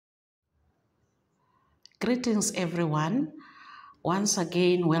Greetings everyone. Once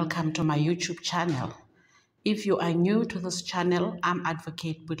again, welcome to my YouTube channel. If you are new to this channel, I'm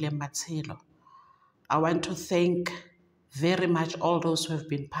Advocate William Matsilo. I want to thank very much all those who have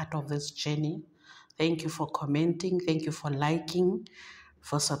been part of this journey. Thank you for commenting, thank you for liking,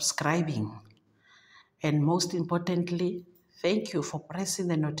 for subscribing. And most importantly, thank you for pressing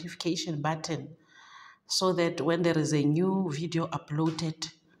the notification button so that when there is a new video uploaded,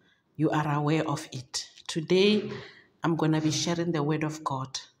 you are aware of it. Today, I'm going to be sharing the Word of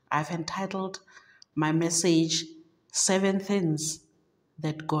God. I've entitled my message, 7 Things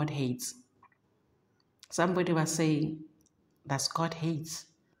That God Hates. Somebody was saying, that God hates.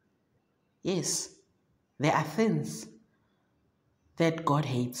 Yes, there are things that God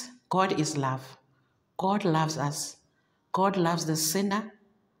hates. God is love. God loves us. God loves the sinner,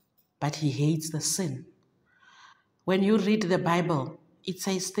 but He hates the sin. When you read the Bible, it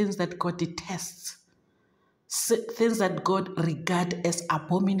says things that God detests, things that God regards as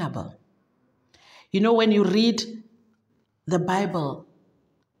abominable. You know, when you read the Bible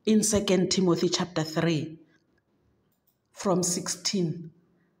in 2 Timothy chapter 3, from 16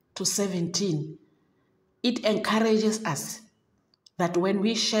 to 17, it encourages us that when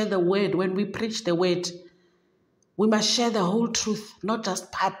we share the word, when we preach the word, we must share the whole truth, not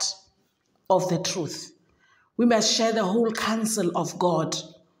just part of the truth. We must share the whole counsel of God.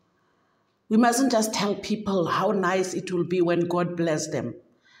 We mustn't just tell people how nice it will be when God bless them.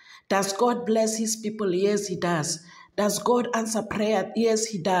 Does God bless His people? Yes, He does. Does God answer prayer? Yes,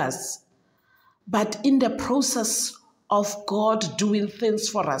 He does. But in the process of God doing things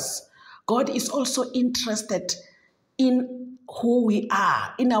for us, God is also interested in who we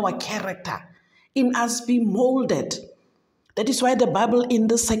are, in our character, in us being molded. That is why the Bible in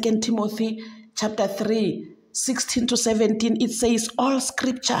the 2 Timothy chapter 3, 16 to 17, it says, all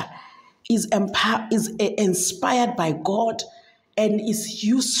scripture is inspired by God and is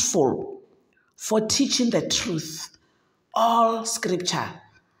useful for teaching the truth. All scripture.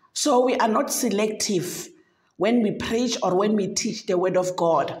 So we are not selective when we preach or when we teach the word of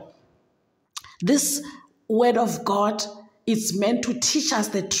God. This word of God is meant to teach us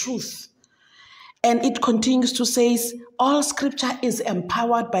the truth. And it continues to say, all scripture is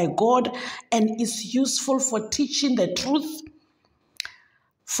empowered by God and is useful for teaching the truth,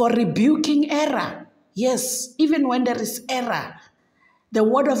 for rebuking error. Yes, even when there is error, the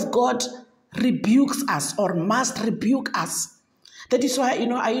word of God rebukes us or must rebuke us. That is why,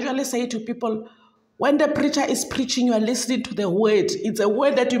 I usually say to people, when the preacher is preaching, you are listening to the word. It's a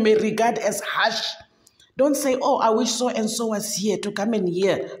word that you may regard as harsh. Don't say, oh, I wish so and so was here to come and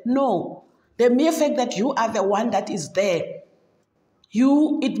hear. No, the mere fact that you are the one that is there,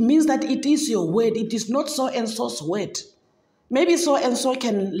 it means that it is your word. It is not so and so's word. Maybe so and so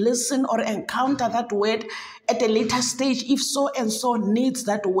can listen or encounter that word at a later stage if so and so needs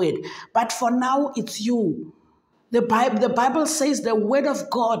that word. But for now, it's you. The Bible says the word of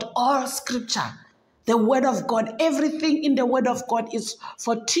God, all scripture, the word of God, everything in the word of God is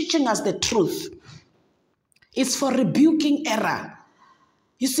for teaching us the truth. It's for rebuking error.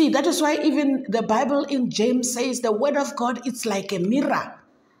 You see, that is why even the Bible in James says the word of God, it's like a mirror.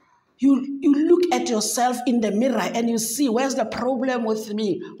 You look at yourself in the mirror and you see where's the problem with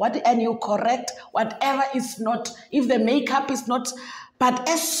me, and you correct whatever is not, if the makeup is not, but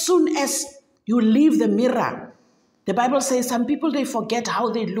as soon as you leave the mirror, the Bible says some people, they forget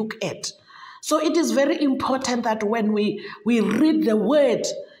how they look at. So it is very important that when we read the word,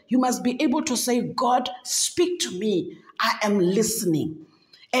 you must be able to say, God, speak to me. I am listening.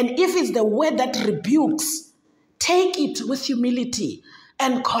 And if it's the word that rebukes, take it with humility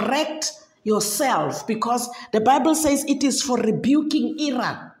and correct yourself, because the Bible says it is for rebuking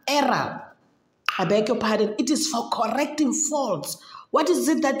error. I beg your pardon. It is for correcting faults. What is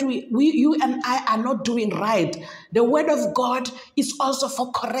it that you and I are not doing right? The word of God is also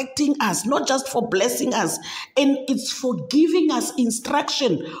for correcting us, not just for blessing us. And it's for giving us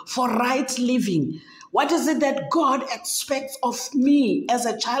instruction for right living. What is it that God expects of me as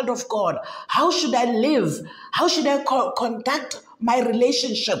a child of God? How should I live? How should I conduct my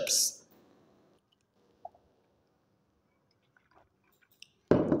relationships?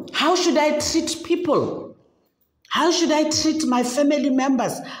 How should I treat people? How should I treat my family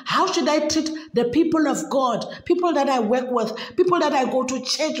members? How should I treat the people of God, people that I work with, people that I go to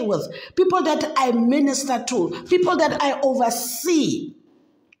church with, people that I minister to, people that I oversee?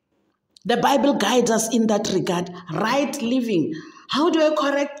 The Bible guides us in that regard. Right living. How do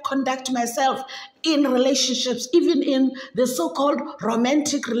I conduct myself in relationships, even in the so-called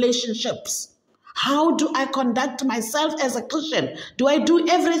romantic relationships? How do I conduct myself as a Christian? Do I do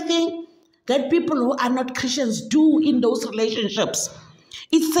everything that people who are not Christians do in those relationships.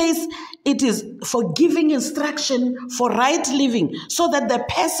 It says it is for giving instruction for right living, so that the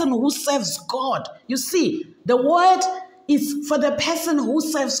person who serves God, you see, the word is for the person who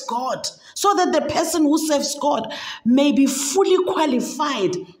serves God, so that the person who serves God may be fully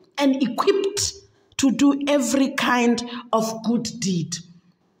qualified and equipped to do every kind of good deed.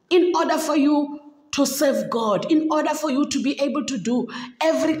 In order for you to serve God, in order for you to be able to do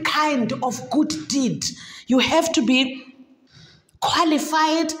every kind of good deed, you have to be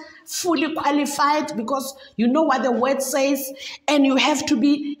qualified, fully qualified, because you know what the word says, and you have to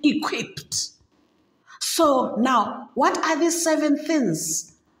be equipped. So now, what are these 7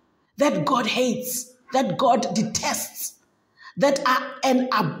 things that God hates, that God detests, that are an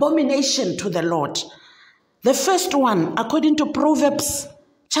abomination to the Lord? The first one, according to Proverbs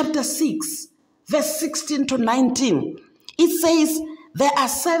chapter 6, verse 16 to 19, it says there are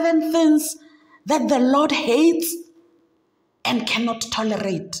 7 things that the Lord hates and cannot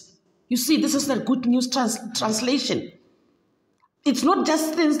tolerate. You see, this is the Good News translation. It's not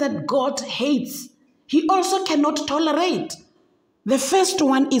just things that God hates, he also cannot tolerate. The first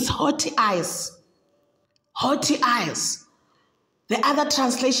one is haughty eyes. Haughty eyes. The other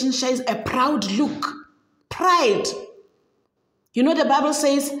translation says a proud look. Pride. You know, the Bible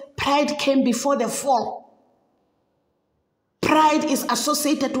says pride came before the fall. Pride is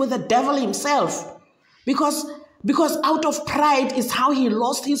associated with the devil himself, because out of pride is how he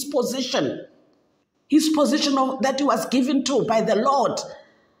lost his position that he was given to by the Lord.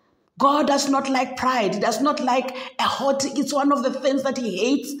 God does not like pride. He does not like a haughty. It's one of the things that he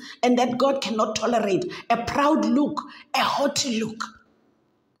hates and that God cannot tolerate. A proud look, a haughty look.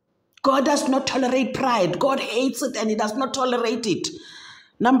 God does not tolerate pride. God hates it and he does not tolerate it.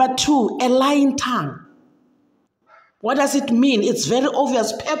 Number 2, a lying tongue. What does it mean? It's very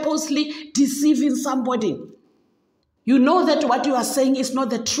obvious. Purposely deceiving somebody. You know that what you are saying is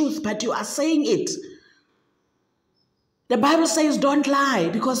not the truth, but you are saying it. The Bible says don't lie,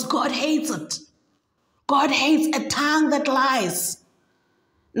 because God hates it. God hates a tongue that lies.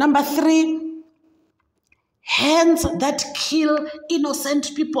 Number 3, hands that kill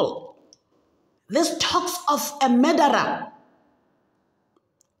innocent people. This talks of a murderer.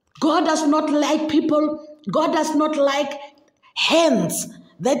 God does not like people. God does not like hands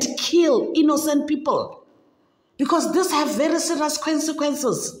that kill innocent people, because these have very serious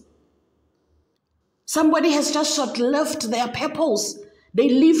consequences. Somebody has just short-lived their purpose. They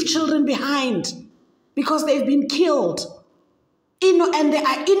leave children behind because they've been killed. And they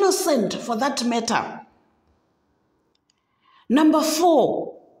are innocent for that matter. Number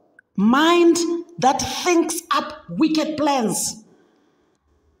 4, mind that thinks up wicked plans.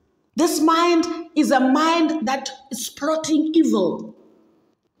 This mind is a mind that is plotting evil.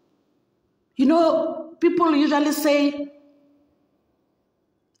 You know, people usually say,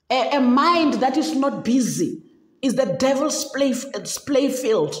 a mind that is not busy is the devil's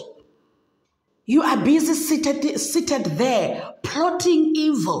playfield. You are busy seated there, plotting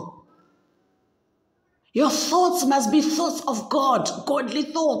evil. Your thoughts must be thoughts of God, godly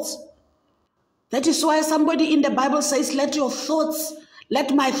thoughts. That is why somebody in the Bible says, let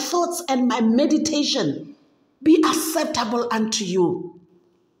my thoughts and my meditation be acceptable unto you.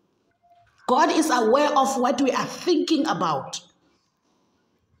 God is aware of what we are thinking about.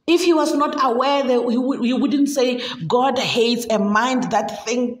 If he was not aware, he wouldn't say God hates a mind that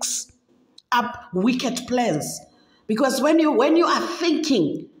thinks up wicked plans. Because when you are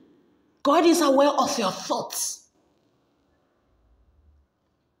thinking, God is aware of your thoughts.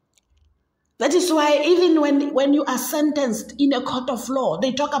 That is why even when you are sentenced in a court of law,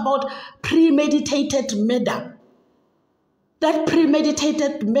 they talk about premeditated murder. That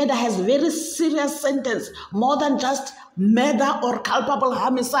premeditated murder has very serious sentence, more than just murder or culpable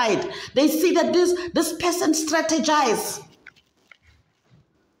homicide. They see that this person strategized.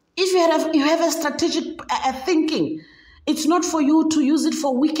 If you have a strategic thinking, it's not for you to use it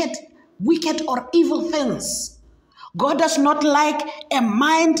for wicked or evil things. God does not like a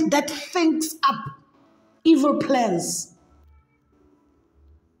mind that thinks up evil plans.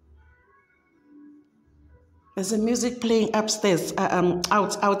 There's a music playing upstairs,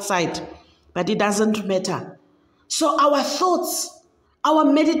 outside, but it doesn't matter. So our thoughts, our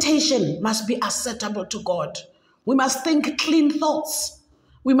meditation must be acceptable to God. We must think clean thoughts.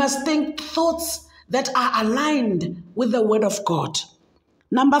 We must think thoughts that are aligned with the word of God.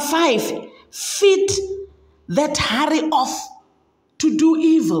 Number 5, feet that hurry off to do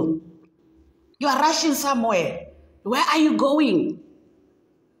evil. You are rushing somewhere. Where are you going?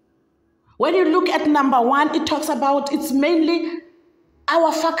 When you look at number 1, it talks about it's mainly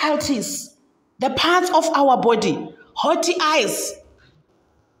our faculties. The parts of our body, haughty eyes.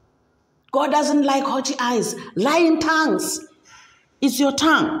 God doesn't like haughty eyes. Lying tongues is your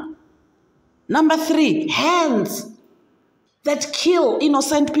tongue. Number 3, hands that kill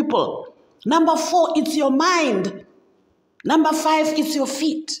innocent people. Number 4, it's your mind. Number 5, it's your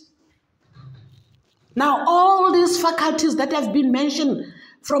feet. Now, all these faculties that have been mentioned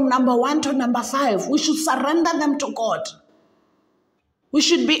from number 1 to number 5, we should surrender them to God. We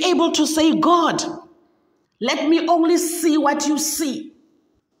should be able to say, God, let me only see what you see.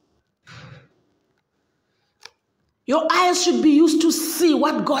 Your eyes should be used to see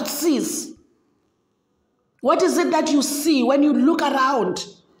what God sees. What is it that you see when you look around?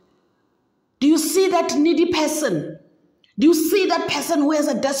 Do you see that needy person? Do you see that person who has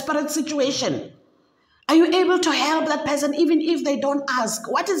a desperate situation? Are you able to help that person even if they don't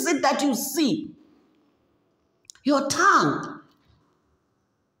ask? What is it that you see? Your tongue.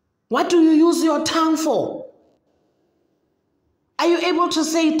 What do you use your tongue for? Are you able to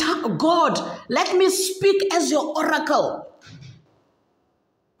say, God, let me speak as your oracle?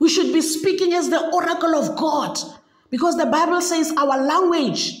 We should be speaking as the oracle of God, because the Bible says our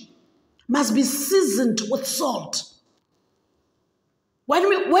language must be seasoned with salt. When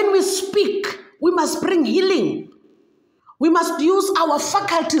we speak, we must bring healing. We must use our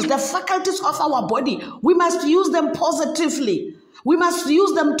faculties, the faculties of our body. We must use them positively. We must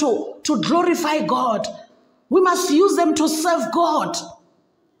use them to glorify God. We must use them to serve God.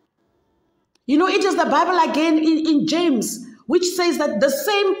 You know, it is the Bible again in James, which says that the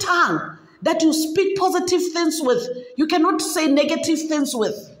same tongue that you speak positive things with, you cannot say negative things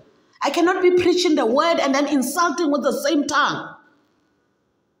with. I cannot be preaching the word and then insulting with the same tongue.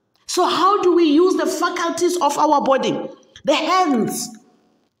 So how do we use the faculties of our body? The hands.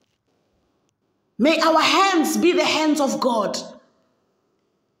 May our hands be the hands of God.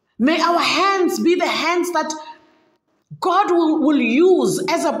 May our hands be the hands that God will use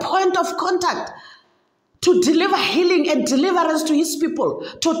as a point of contact to deliver healing and deliverance to his people,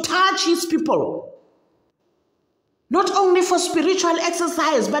 to touch his people. Not only for spiritual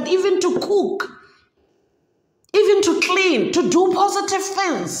exercise, but even to cook, even to clean, to do positive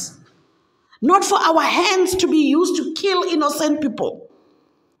things. Not for our hands to be used to kill innocent people.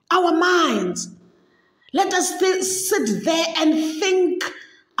 Our minds. Let us sit there and think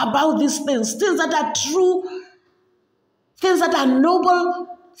about these things. Things that are true, things that are noble,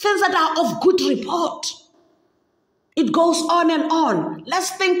 things that are of good report. It goes on and on.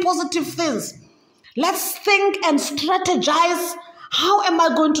 Let's think positive things. Let's think and strategize. How am I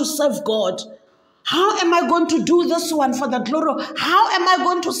going to serve God? How am I going to do this one for the glory? How am I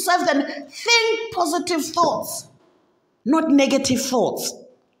going to serve them? Think positive thoughts, not negative thoughts.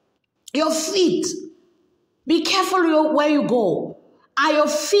 Your feet. Be careful where you go. Are your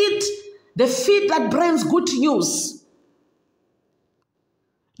feet the feet that brings good news?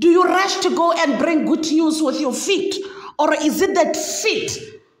 Do you rush to go and bring good news with your feet? Or is it that feet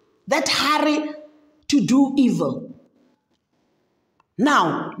that hurry to do evil?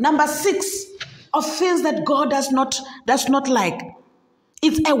 Now, number 6 of things that God does not like.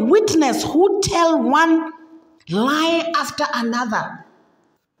 It's a witness who tell one lie after another.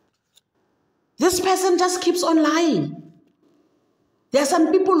 This person just keeps on lying. There are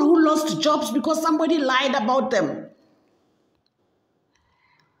some people who lost jobs because somebody lied about them.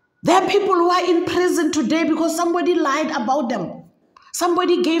 There are people who are in prison today because somebody lied about them.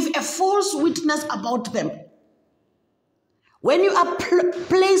 Somebody gave a false witness about them. When you are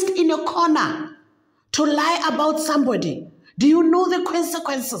placed in a corner to lie about somebody, do you know the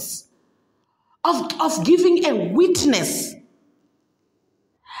consequences of giving a witness?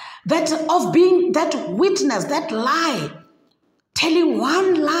 Of being that witness, that lie, telling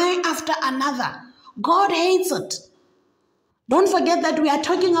one lie after another. God hates it. Don't forget that we are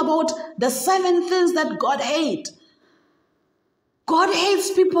talking about the 7 things that God hates. God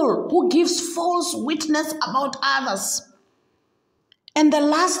hates people who gives false witness about others. And the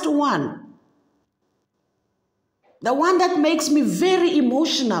last one, the one that makes me very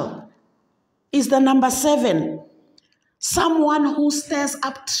emotional, is the number 7. Someone who stirs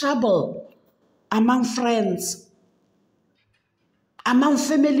up trouble among friends, among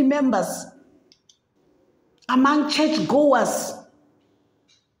family members, among churchgoers.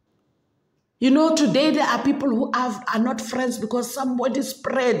 You know, today there are people who are not friends because somebody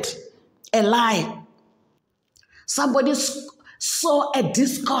spread a lie. Somebody saw a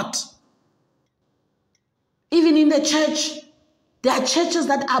discord. Even in the church, there are churches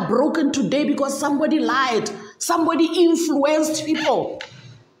that are broken today because somebody lied. Somebody influenced people.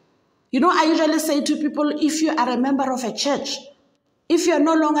 You know, I usually say to people, if you are a member of a church, if you are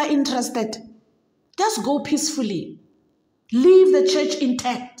no longer interested, Just go peacefully. Leave the church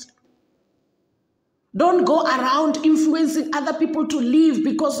intact. Don't go around influencing other people to leave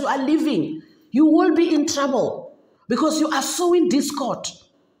because you are leaving. You will be in trouble because you are sowing discord.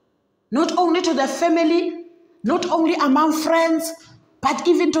 Not only to the family, not only among friends, but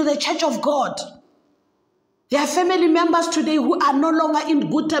even to the church of God. There are family members today who are no longer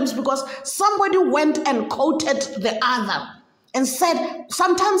in good terms because somebody went and quoted the other and said,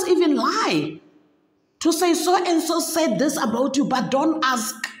 sometimes even lie, to say so-and-so said this about you, but don't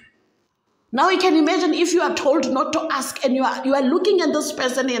ask. Now you can imagine if you are told not to ask and you are looking at this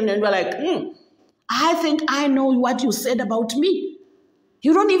person and you are like, I think I know what you said about me.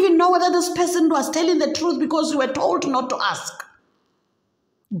 You don't even know whether this person was telling the truth because you were told not to ask.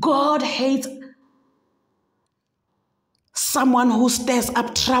 God hates someone who stirs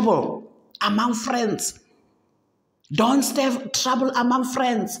up trouble among friends. Don't stir trouble among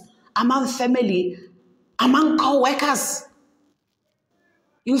friends, among family, among co-workers.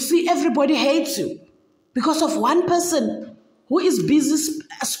 You see, everybody hates you because of one person who is busy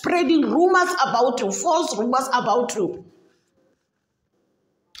spreading rumors about you, false rumors about you.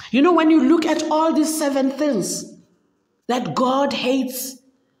 You know, when you look at all these 7 things that God hates,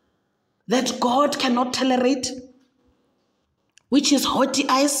 that God cannot tolerate, which is haughty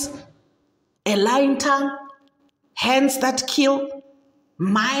eyes, a lying tongue, hands that kill,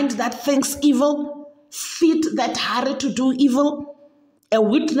 mind that thinks evil, feet that hurry to do evil, a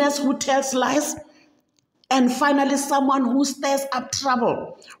witness who tells lies, and finally someone who stirs up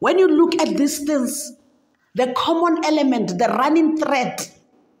trouble. When you look at these things, the common element, the running thread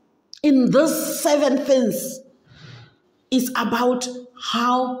in these 7 things is about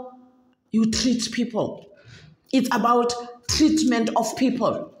how you treat people. It's about treatment of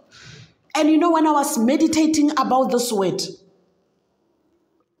people. And you know, when I was meditating about this word,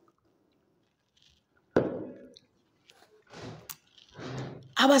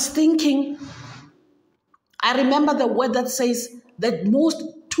 I was thinking, I remember the word that says that most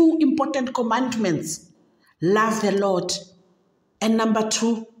 2 important commandments, love the Lord, and number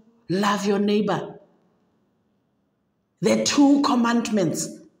 2, love your neighbor. The 2 commandments.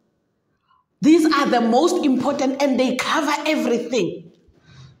 These are the most important and they cover everything.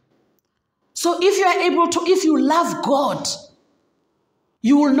 So if you are able to, if you love God,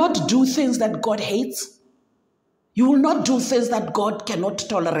 you will not do things that God hates. You will not do things that God cannot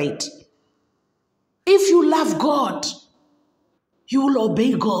tolerate. If you love God, you will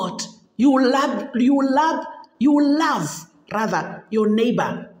obey God. You will love your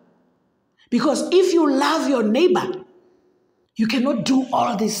neighbor. Because if you love your neighbor, you cannot do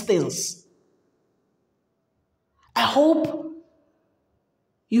all these things. I hope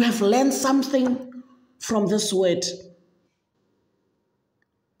you have learned something from this word.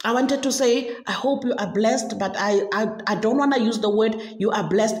 I wanted to say, I hope you are blessed, but I don't want to use the word you are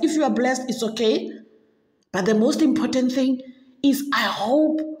blessed. If you are blessed, it's okay. But the most important thing is I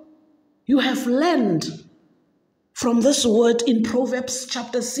hope you have learned from this word in Proverbs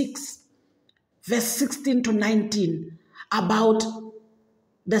chapter 6, verse 16 to 19, about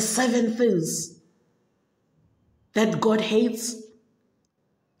the 7 things that God hates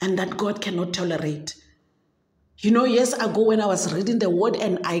and that God cannot tolerate. You know, years ago when I was reading the word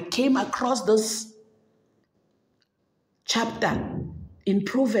and I came across this chapter in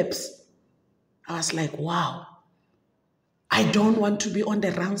Proverbs, I was like, wow, I don't want to be on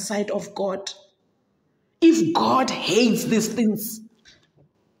the wrong side of God. If God hates these things,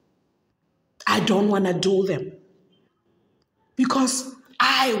 I don't want to do them because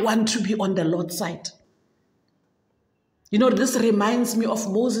I want to be on the Lord's side. You know, this reminds me of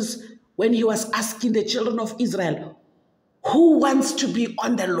Moses when he was asking the children of Israel, who wants to be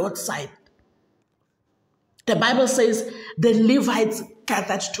on the Lord's side? The Bible says the Levites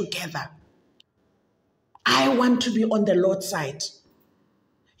gathered together. I want to be on the Lord's side.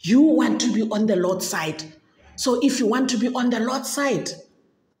 You want to be on the Lord's side. So if you want to be on the Lord's side,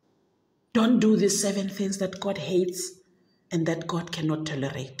 don't do these 7 things that God hates and that God cannot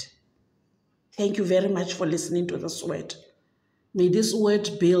tolerate. Thank you very much for listening to this word. May this word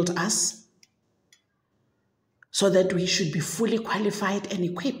build us so that we should be fully qualified and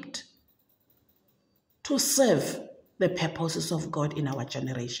equipped to serve the purposes of God in our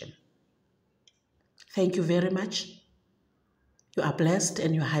generation. Thank you very much. You are blessed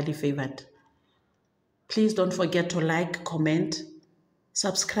and you are highly favored. Please don't forget to like, comment,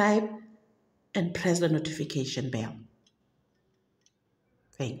 subscribe, and press the notification bell.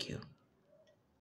 Thank you.